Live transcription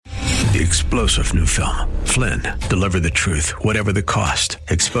The explosive new film, Flynn, deliver the truth, whatever the cost,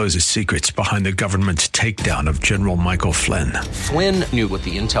 exposes secrets behind the government's takedown of General Michael Flynn. Flynn knew what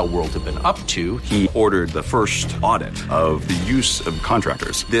the intel world had been up to. He ordered the first audit of the use of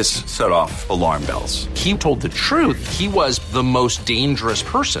contractors. This set off alarm bells. He told the truth. He was the most dangerous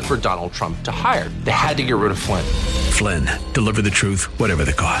person for Donald Trump to hire. They had to get rid of Flynn. Flynn, deliver the truth, whatever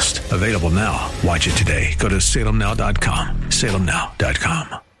the cost. Available now. Watch it today. Go to salemnow.com.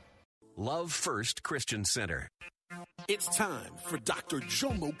 salemnow.com. Love First Christian Center. It's time for Dr.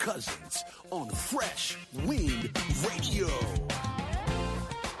 Jomo Cousins on Fresh Wind Radio.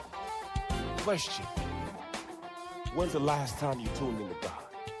 Question: when's the last time you tuned into God?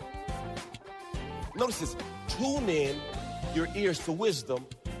 Notice this: tune in your ears to wisdom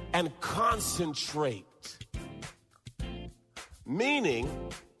and concentrate. Meaning,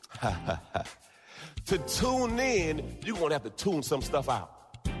 to tune in, you're going to have to tune some stuff out.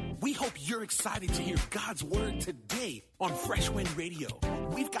 We hope you're excited to hear God's word today on Fresh Wind Radio.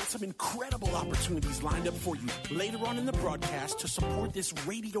 We've got some incredible opportunities lined up for you later on in the broadcast to support this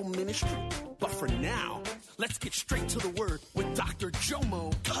radio ministry. But for now, let's get straight to the word with Dr.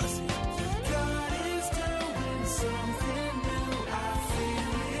 Jomo Cousins. God is doing something new. I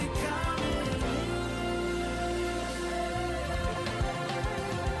feel it coming.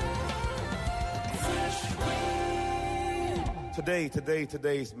 Fresh Wind.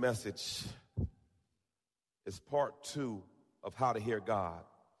 Today's message is part 2 of How to Hear God.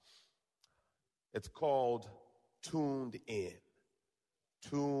 It's called Tuned In.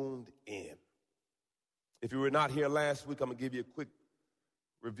 Tuned In. If you were not here last week, I'm going to give you a quick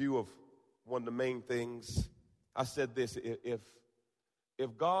review of one of the main things. I said this: if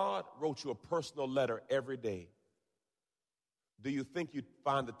God wrote you a personal letter every day, do you think you'd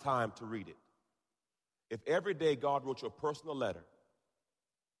find the time to read it? If every day God wrote you a personal letter,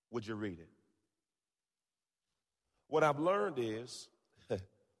 would you read it? What I've learned is,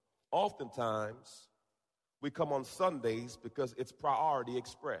 oftentimes, we come on Sundays because it's Priority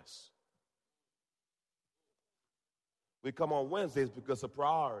Express. We come on Wednesdays because of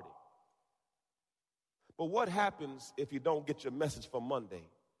priority. But what happens if you don't get your message for Monday,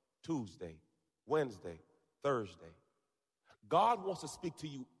 Tuesday, Wednesday, Thursday? God wants to speak to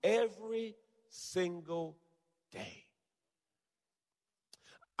you every single day.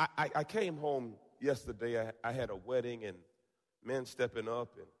 I came home yesterday. I had a wedding and men stepping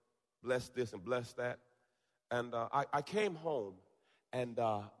up and bless this and bless that. And I came home and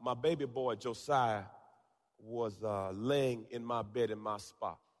my baby boy Josiah was laying in my bed in my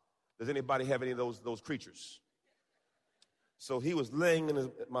spot. Does anybody have any of those creatures? So he was laying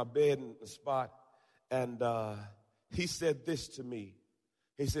in my bed in the spot, and he said this to me.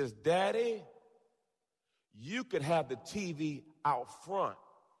 He says, "Daddy, you could have the TV out front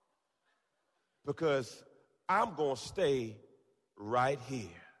because I'm going to stay right here."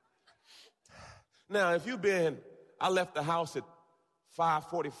 Now, if I left the house at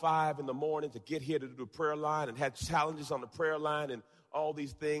 5:45 in the morning to get here to do the prayer line and had challenges on the prayer line and all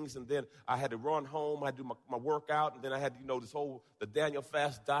these things. And then I had to run home. I had to do my workout. And then I had, the Daniel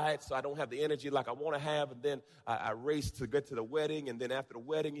fast diet. So I don't have the energy like I want to have. And then I raced to get to the wedding. And then after the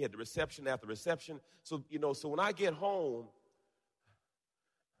wedding, you had the reception after reception. So, so when I get home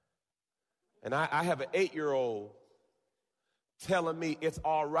and I have an 8-year-old telling me it's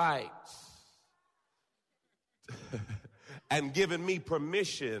all right and giving me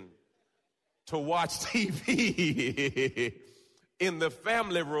permission to watch TV in the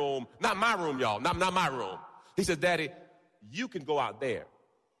family room, not my room, y'all, not my room. He said, "Daddy, you can go out there."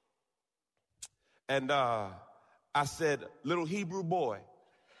 And I said, "Little Hebrew boy,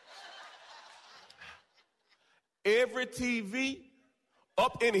 every TV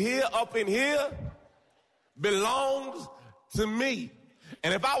up in here belongs to me.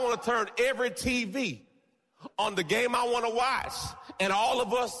 And if I want to turn every TV on the game I want to watch, and all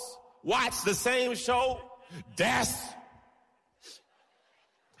of us watch the same show, that's..."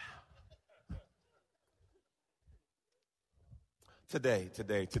 Today,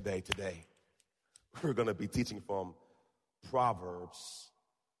 we're going to be teaching from Proverbs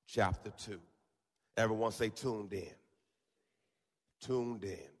chapter 2. Everyone say tuned in. Tuned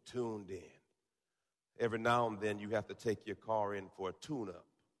in, tuned in. Every now and then you have to take your car in for a tune-up.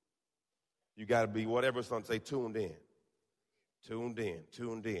 You got to be whatever son say, tuned in. Tuned in,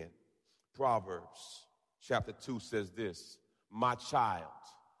 tuned in. Proverbs chapter 2 says this: "My child,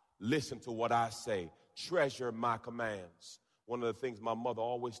 listen to what I say. Treasure my commands." One of the things my mother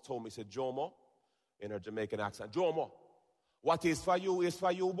always told me, said, "Jomo," in her Jamaican accent, "Jomo, what is for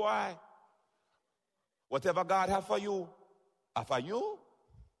you, boy. Whatever God have for you, are for you.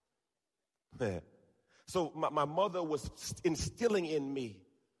 So my mother was instilling in me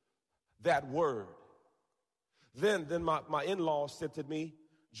that word. Then my in-laws said to me,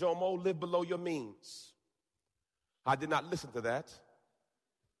 Jomo, live below your means. I did not listen to that.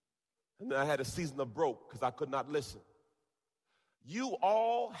 And then I had a season of broke because I could not listen. You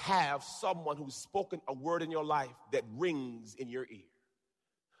all have someone who's spoken a word in your life that rings in your ear.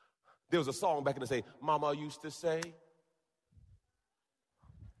 There was a song back in the day, Mama used to say,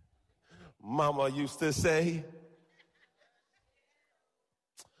 Mama used to say,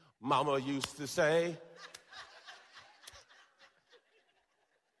 Mama used to say.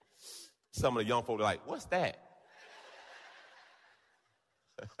 Some of the young folk are like, what's that?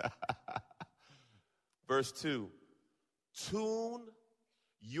 Verse 2, tune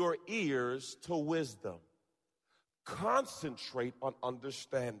your ears to wisdom. Concentrate on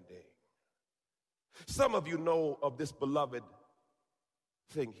understanding. Some of you know of this beloved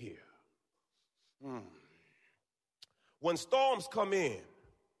thing here. When storms come in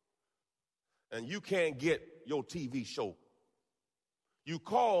and you can't get your TV show, you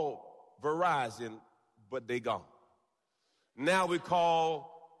call Verizon, but they gone. Now we call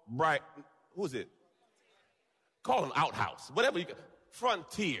who's it? Call them Outhouse, whatever you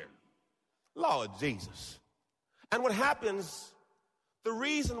Frontier. Lord Jesus. And what happens, the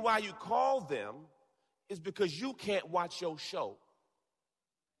reason why you call them is because you can't watch your show.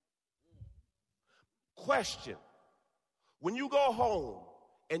 Question, when you go home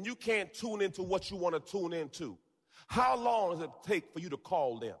and you can't tune into what you want to tune into, how long does it take for you to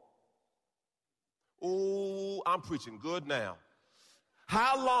call them? Oh, I'm preaching good now.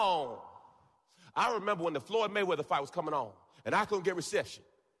 How long? I remember when the Floyd Mayweather fight was coming on and I couldn't get reception.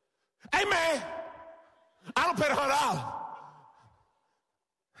 Hey, man, I don't pay the $100.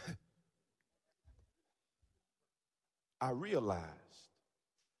 I realized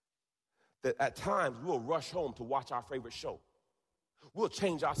that at times we'll rush home to watch our favorite show. We'll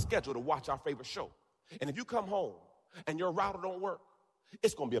change our schedule to watch our favorite show. And if you come home and your router don't work,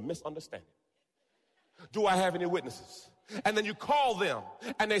 it's going to be a misunderstanding. Do I have any witnesses? And then you call them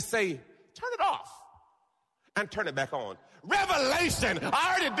and they say, turn it off and turn it back on. Revelation,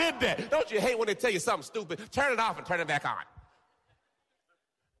 I already did that. Don't you hate when they tell you something stupid? Turn it off and turn it back on.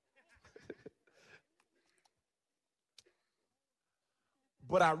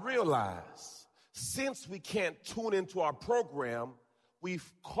 But I realize since we can't tune into our program, we've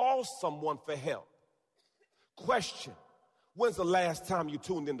called someone for help. Question, when's the last time you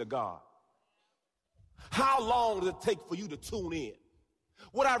tuned into God? How long does it take for you to tune in?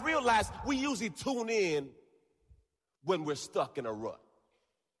 What I realized, we usually tune in when we're stuck in a rut.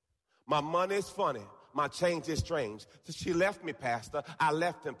 My money is funny. My change is strange. So she left me, Pastor. I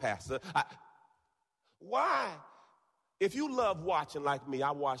left him, Pastor. Why? If you love watching like me,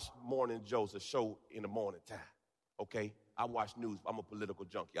 I watch Morning Joe's, a show in the morning time, okay? I watch news. I'm a political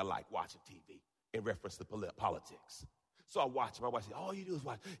junkie. I like watching TV in reference to politics. So I watch him. All you do is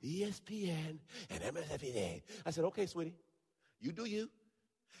watch ESPN and MSNBC. I said, okay, sweetie, you do you.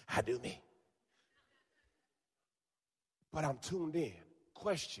 I do me. But I'm tuned in.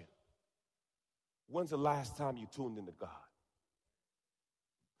 Question, when's the last time you tuned into God?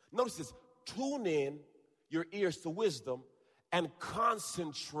 Notice this, tune in your ears to wisdom and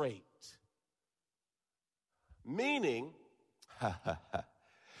concentrate. Meaning,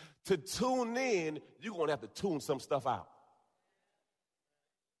 to tune in, you're going to have to tune some stuff out.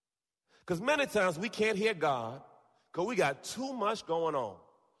 Because many times we can't hear God because we got too much going on.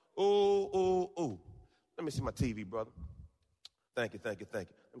 Ooh. Let me see my TV, brother. Thank you. Let me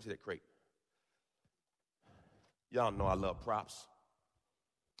see that crate. Y'all know I love props.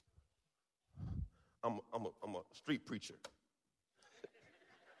 I'm a street preacher.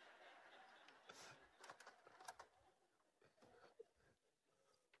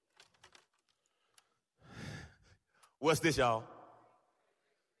 What's this, y'all?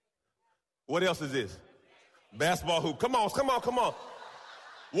 What else is this? Basketball hoop. Come on.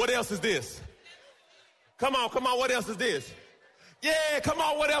 What else is this? Come on, what else is this? Yeah, come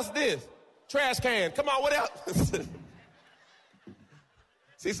on, what else is this? Trash can. Come on, what else?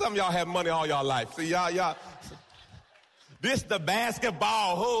 See, some of y'all have money all y'all life. See, y'all. This the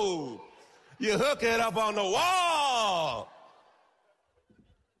basketball hoop. You hook it up on the wall.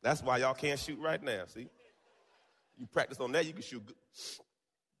 That's why y'all can't shoot right now, see? You practice on that, you can shoot good.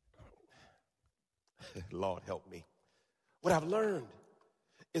 Lord help me. What I've learned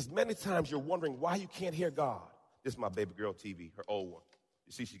is many times you're wondering why you can't hear God. This is my baby girl TV, her old one.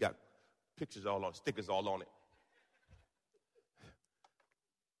 You see, she got pictures all on, stickers all on it.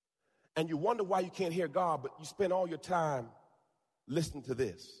 And you wonder why you can't hear God, but you spend all your time listening to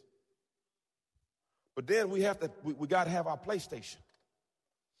this. But then we got to have our PlayStation.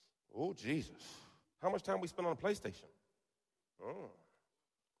 Oh, Jesus. How much time we spend on a PlayStation? Oh,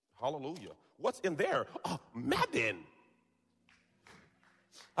 hallelujah. What's in there? Oh, Madden.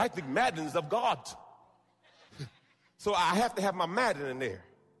 I think Madden is of God. So I have to have my Madden in there.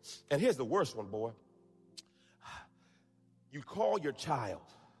 And here's the worst one, boy. You call your child.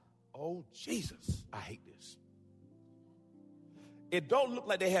 Oh, Jesus, I hate this. It don't look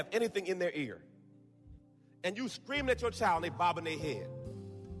like they have anything in their ear. And you screaming at your child and they bobbing their head.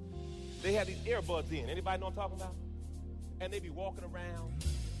 They have these earbuds in. Anybody know what I'm talking about? And they be walking around.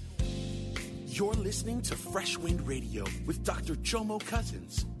 You're listening to Fresh Wind Radio with Dr. Jomo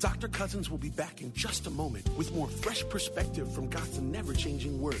Cousins. Dr. Cousins will be back in just a moment with more fresh perspective from God's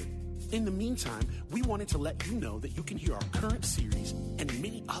never-changing word. In the meantime, we wanted to let you know that you can hear our current series and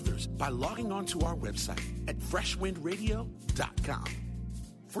many others by logging on to our website at freshwindradio.com.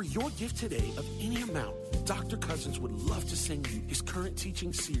 For your gift today of any amount, Dr. Cousins would love to send you his current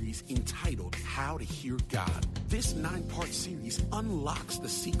teaching series entitled How to Hear God. This 9-part series unlocks the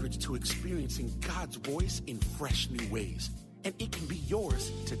secrets to experiencing God's voice in fresh new ways. And it can be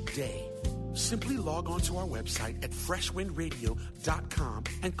yours today. Simply log on to our website at freshwindradio.com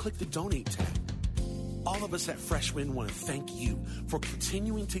and click the Donate tab. All of us at Freshwind want to thank you for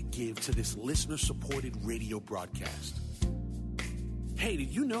continuing to give to this listener-supported radio broadcast. Hey,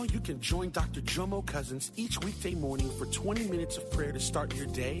 did you know you can join Dr. Jomo Cousins each weekday morning for 20 minutes of prayer to start your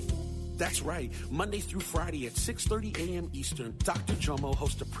day? That's right. Monday through Friday at 6:30 a.m. Eastern, Dr. Jomo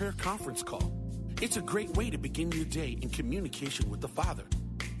hosts a prayer conference call. It's a great way to begin your day in communication with the Father.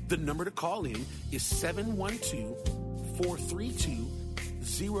 The number to call in is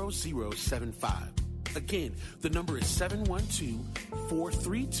 712-432-0075. Again, the number is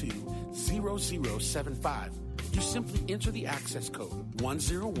 712-432-0075. You simply enter the access code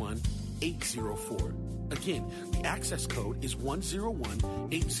 101804. Again, the access code is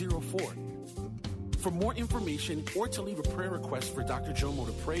 101804. For more information or to leave a prayer request for Dr. Jomo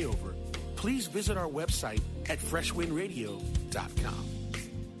to pray over, please visit our website at freshwindradio.com.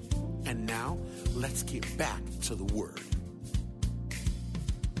 And now, let's get back to the Word.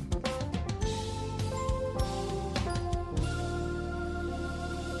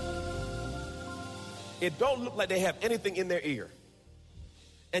 It don't look like they have anything in their ear.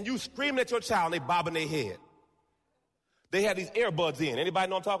 And you screaming at your child and they bobbing their head. They have these earbuds in. Anybody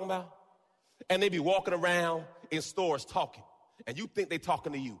know what I'm talking about? And they be walking around in stores talking. And you think they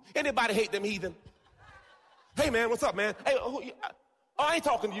talking to you. Anybody hate them heathen? Hey, man, what's up, man? Hey, I ain't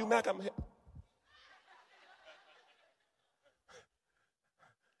talking to you, Mac.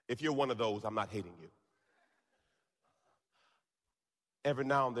 If you're one of those, I'm not hating you. Every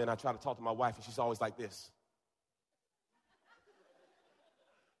now and then I try to talk to my wife, and she's always like this.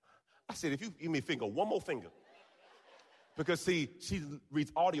 I said, if you give me a finger, one more finger. Because, see, she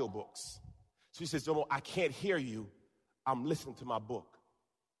reads audiobooks. She says, Jomo, I can't hear you. I'm listening to my book.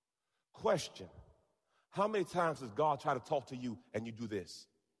 Question, how many times does God try to talk to you and you do this?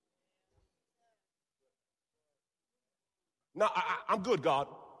 No, I'm good, God.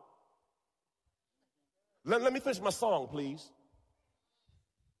 Let me finish my song, please.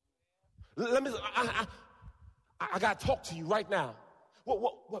 I got to talk to you right now.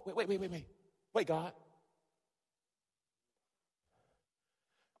 Wait, God.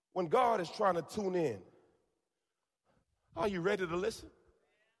 When God is trying to tune in, are you ready to listen?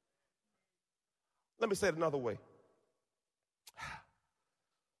 Let me say it another way.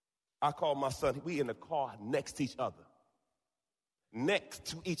 I call my son, we in the car next to each other. Next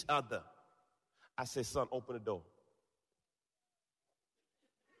to each other. I say, son, open the door.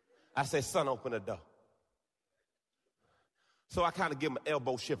 I say, son, open the door. So I kind of give him an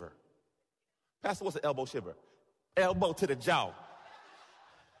elbow shiver. Pastor, what's an elbow shiver? Elbow to the jaw.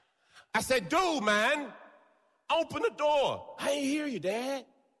 I said, dude, man, open the door. I ain't hear you, Dad.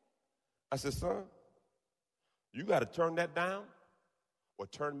 I said, son, you got to turn that down or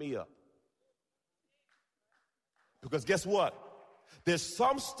turn me up. Because guess what? There's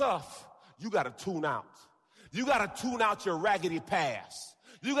some stuff you got to tune out. You got to tune out your raggedy past.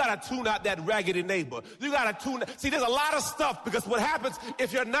 You got to tune out that raggedy neighbor. You got to tune. See, there's a lot of stuff because what happens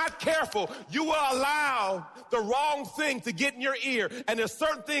if you're not careful, you will allow the wrong thing to get in your ear. And there's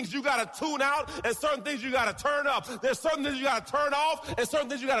certain things you got to tune out and certain things you got to turn up. There's certain things you got to turn off and certain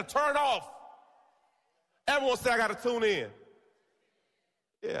things you got to turn off. Everyone say, I got to tune in.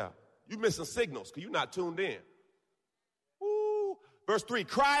 Yeah, you're missing signals because you're not tuned in. Ooh. Verse 3,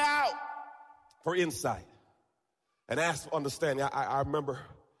 cry out for insight and ask for understanding. I remember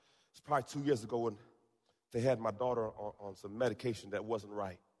it's probably 2 years ago when they had my daughter on some medication that wasn't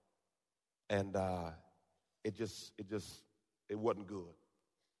right. And it wasn't good.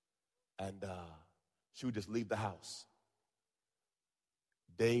 And she would just leave the house.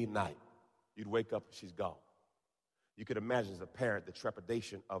 Day, night. You'd wake up and she's gone. You could imagine as a parent the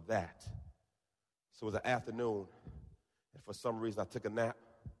trepidation of that. So it was an afternoon, and for some reason I took a nap,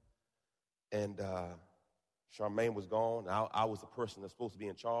 and Charmaine was gone. I was the person that's supposed to be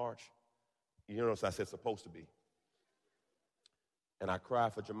in charge. You notice I said supposed to be. And I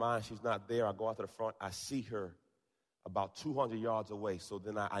cried for Jermaine. She's not there. I go out to the front. I see her about 200 yards away. So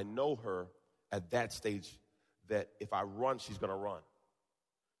then I know her at that stage that if I run, she's going to run.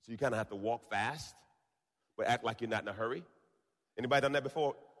 So you kind of have to walk fast, but act like you're not in a hurry. Anybody done that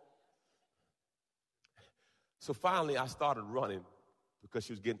before? So finally, I started running because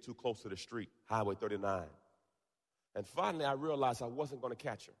she was getting too close to the street, Highway 39. And finally, I realized I wasn't going to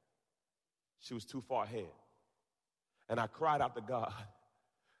catch her. She was too far ahead. And I cried out to God.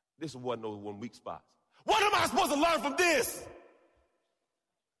 This wasn't those 1 weak spots. What am I supposed to learn from this?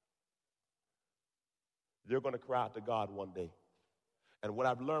 You're going to cry out to God one day. And what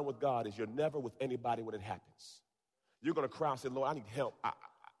I've learned with God is you're never with anybody when it happens. You're going to cry and say, Lord, I need help.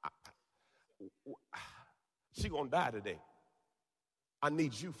 She's going to die today. I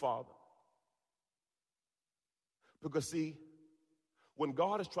need you, Father. Because see, when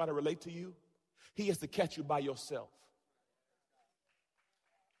God is trying to relate to you, he has to catch you by yourself.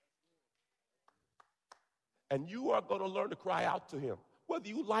 And you are going to learn to cry out to him, whether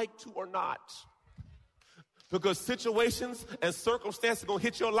you like to or not. Because situations and circumstances are going to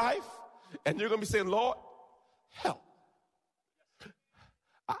hit your life, and you're going to be saying, Lord, help.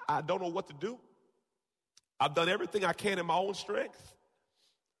 I don't know what to do. I've done everything I can in my own strength.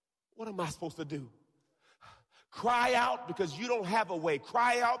 What am I supposed to do? Cry out because you don't have a way.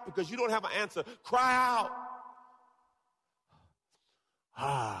 Cry out because you don't have an answer. Cry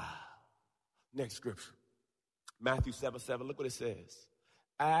out. Next scripture. Matthew 7:7. Look what it says.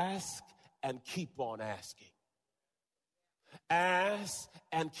 Ask and keep on asking. Ask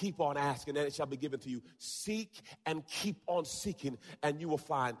and keep on asking, and it shall be given to you. Seek and keep on seeking, and you will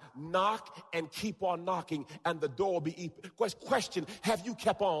find. Knock and keep on knocking, and the door will be open. Question, have you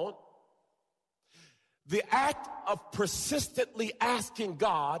kept on? The act of persistently asking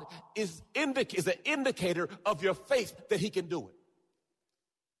God is an indicator of your faith that he can do it.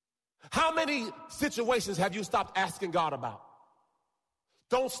 How many situations have you stopped asking God about?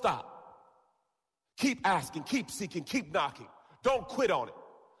 Don't stop. Keep asking, keep seeking, keep knocking. Don't quit on it.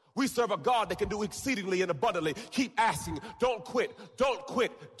 We serve a God that can do exceedingly and abundantly. Keep asking. Don't quit. Don't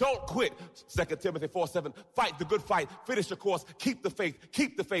quit. Don't quit. 2 Timothy 4:7. Fight the good fight. Finish your course. Keep the faith.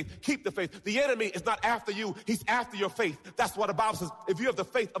 Keep the faith. Keep the faith. The enemy is not after you. He's after your faith. That's what the Bible says. If you have the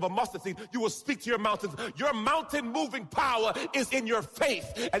faith of a mustard seed, you will speak to your mountains. Your mountain moving power is in your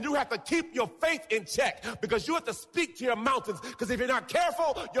faith. And you have to keep your faith in check because you have to speak to your mountains. Because if you're not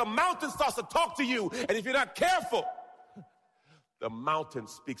careful, your mountain starts to talk to you. And if you're not careful, the mountain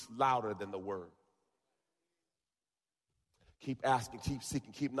speaks louder than the word. Keep asking, keep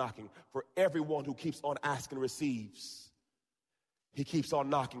seeking, keep knocking. For everyone who keeps on asking receives. He keeps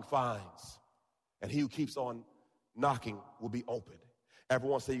on knocking finds. And he who keeps on knocking will be opened.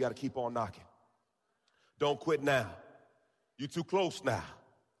 Everyone say you got to keep on knocking. Don't quit now. You're too close now.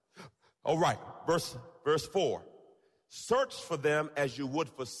 All right, verse 4. Search for them as you would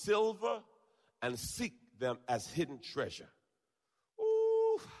for silver and seek them as hidden treasure.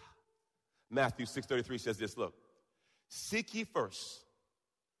 Matthew 6:33 says this, look. Seek ye first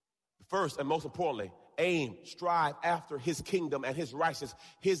and most importantly, aim, strive after his kingdom and his righteousness,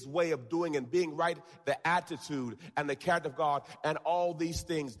 his way of doing and being right, the attitude and the character of God, and all these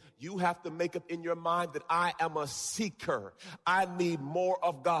things. You have to make up in your mind that I am a seeker. I need more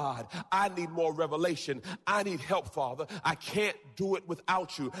of God. I need more revelation. I need help, Father. I can't do it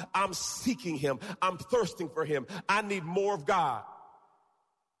without you. I'm seeking him. I'm thirsting for him. I need more of God.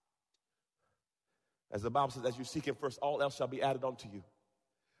 As the Bible says, as you seek him first, all else shall be added unto you.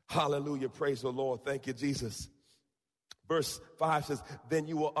 Hallelujah. Praise the Lord. Thank you, Jesus. Verse 5 says, then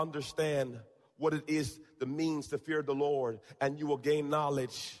you will understand what it is, the means to fear the Lord, and you will gain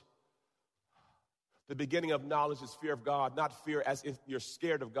knowledge. The beginning of knowledge is fear of God, not fear as if you're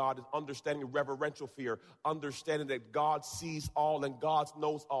scared of God. It's understanding reverential fear, understanding that God sees all and God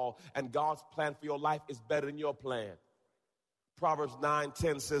knows all, and God's plan for your life is better than your plan. Proverbs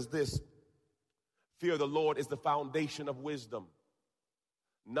 9:10 says this. Fear of the Lord is the foundation of wisdom.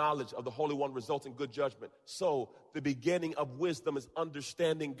 Knowledge of the Holy One results in good judgment. So the beginning of wisdom is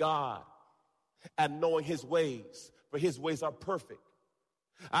understanding God and knowing his ways, for his ways are perfect.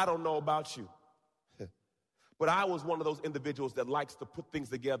 I don't know about you, But I was one of those individuals that likes to put things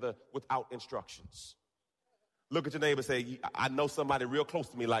together without instructions. Look at your neighbor and say, I know somebody real close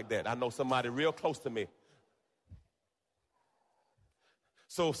to me like that. I know somebody real close to me.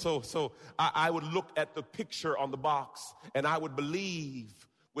 So I would look at the picture on the box, and I would believe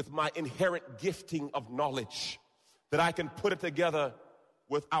with my inherent gifting of knowledge that I can put it together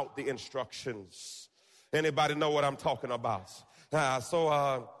without the instructions. Anybody know what I'm talking about?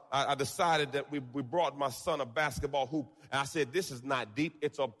 I decided that we brought my son a basketball hoop, and I said, this is not deep.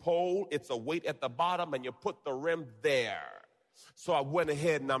 It's a pole, it's a weight at the bottom, and you put the rim there. So I went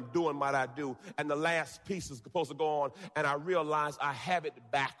ahead and I'm doing what I do, and the last piece is supposed to go on, and I realized I have it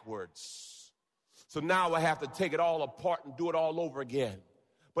backwards. So now I have to take it all apart and do it all over again.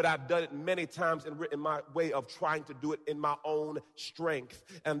 But I've done it many times in my way of trying to do it in my own strength.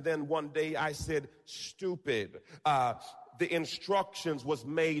 And then one day I said, stupid. The instructions was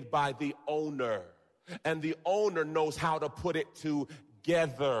made by the owner, and the owner knows how to put it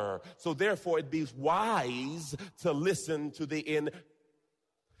together. So therefore it'd be wise to listen to the end.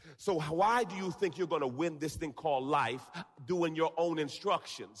 So why do you think you're going to win this thing called life doing your own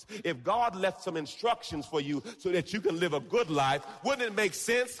instructions? If God left some instructions for you so that you can live a good life, wouldn't it make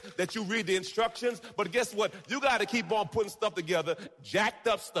sense that you read the instructions? But guess what? You got to keep on putting stuff together, jacked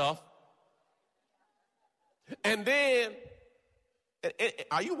up stuff. And then,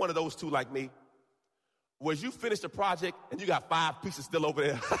 are you one of those two like me? Where you finish the project and you got 5 pieces still over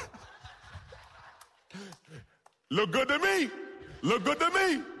there? Look good to me. Look good to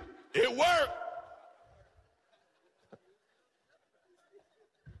me. It worked.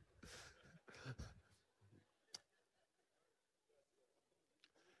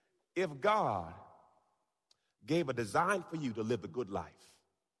 If God gave a design for you to live a good life,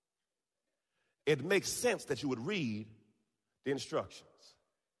 it makes sense that you would read the instructions.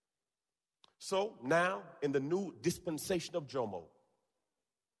 So now, in the new dispensation of Jomo,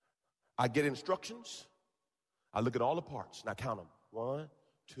 I get instructions. I look at all the parts, and I count them. 1,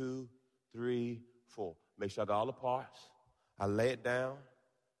 2, 3, 4. Make sure I got all the parts. I lay it down.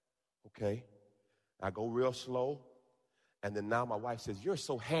 Okay. I go real slow. And then now my wife says, you're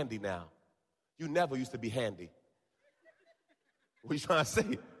so handy now. You never used to be handy. What are you trying to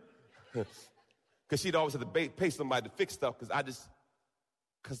say? Because she'd always have to pay somebody to fix stuff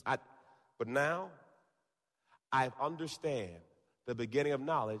but now I understand the beginning of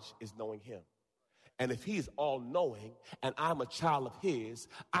knowledge is knowing him. And if he's all-knowing and I'm a child of his,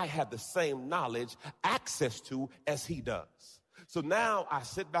 I have the same knowledge, access to as he does. So now I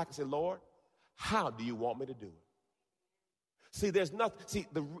sit back and say, Lord, how do you want me to do it? See,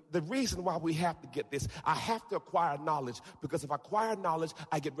 the reason why we have to get this, I have to acquire knowledge, because if I acquire knowledge,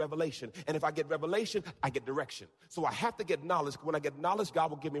 I get revelation. And if I get revelation, I get direction. So I have to get knowledge. When I get knowledge,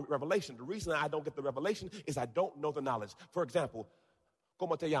 God will give me revelation. The reason I don't get the revelation is I don't know the knowledge. For example,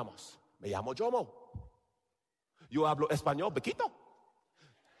 ¿Cómo te llamas? Me llamo Jomo. Yo hablo español, Bequito.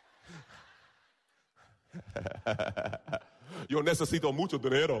 Yo necesito mucho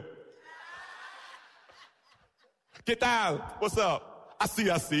dinero. ¿Qué tal? What's up?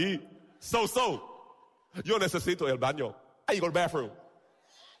 Así. So. Yo necesito el baño. I go to the bathroom.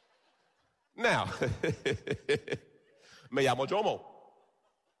 Now, me llamo Jomo.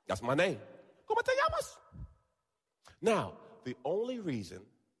 That's my name. ¿Cómo te llamas? Now, the only reason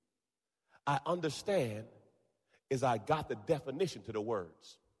I understand is I got the definition to the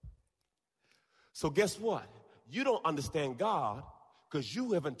words. So guess what? You don't understand God because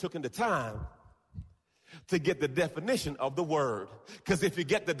you haven't taken the time to get the definition of the word. Because if you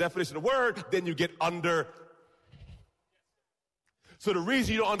get the definition of the word, then you get under. So the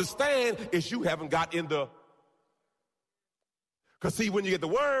reason you don't understand is you haven't got in the. Because see, when you get the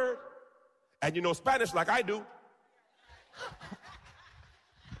word, and you know Spanish like I do,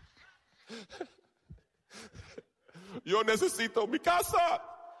 yo necesito mi casa.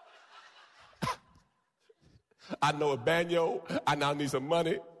 I know a baño. I now need some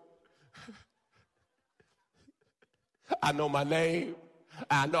money. I know my name.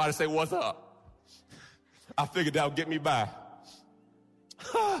 I know how to say what's up. I figured that would get me by.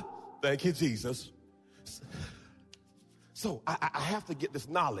 Thank you, Jesus. So I have to get this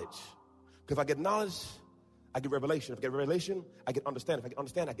knowledge. Because if I get knowledge, I get revelation. If I get revelation, I get understanding. If I get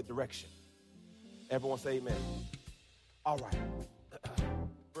understanding, I get direction. Everyone say amen. All right.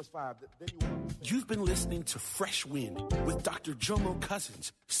 Verse 5. You've been listening to Fresh Wind with Dr. Jomo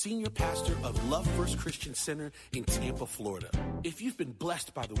Cousins, Senior Pastor of Love First Christian Center in Tampa, Florida. If you've been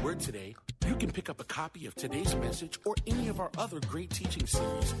blessed by the word today, you can pick up a copy of today's message or any of our other great teaching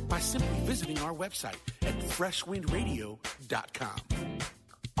series by simply visiting our website at freshwindradio.com.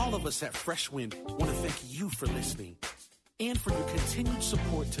 All of us at Fresh Wind want to thank you for listening and for your continued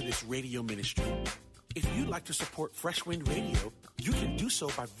support to this radio ministry. If you'd like to support Fresh Wind Radio, you can do so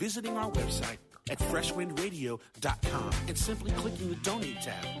by visiting our website at freshwindradio.com and simply clicking the Donate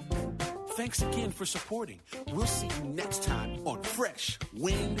tab. Thanks again for supporting. We'll see you next time on Fresh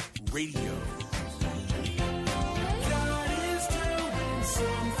Wind Radio. God is doing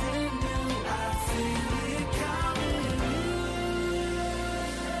something new. I feel it coming.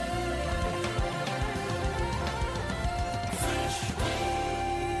 Fresh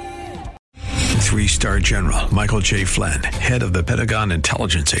Wind. 3-star General Michael J. Flynn, head of the Pentagon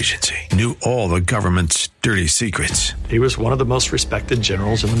Intelligence Agency, knew all the government's dirty secrets. He was one of the most respected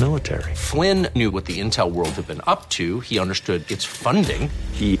generals in the military. Flynn knew what the intel world had been up to. He understood its funding.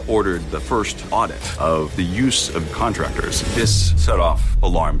 He ordered the first audit of the use of contractors. This set off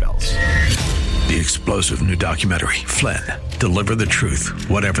alarm bells. The explosive new documentary, Flynn, Deliver the Truth,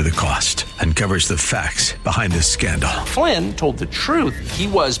 Whatever the Cost, uncovers the facts behind this scandal. Flynn told the truth. He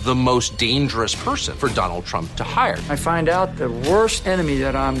was the most dangerous person for Donald Trump to hire. I find out the worst enemy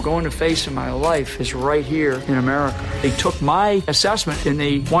that I'm going to face in my life is right here in America. They took my assessment and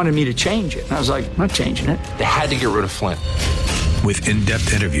they wanted me to change it. And I was like, I'm not changing it. They had to get rid of Flynn. With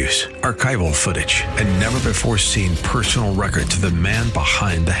in-depth interviews, archival footage, and never-before-seen personal records of the man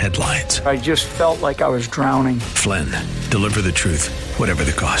behind the headlines. I just felt like I was drowning. Flynn, Deliver the Truth, Whatever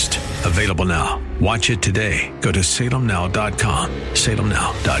the Cost. Available now. Watch it today. Go to salemnow.com.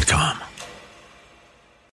 salemnow.com.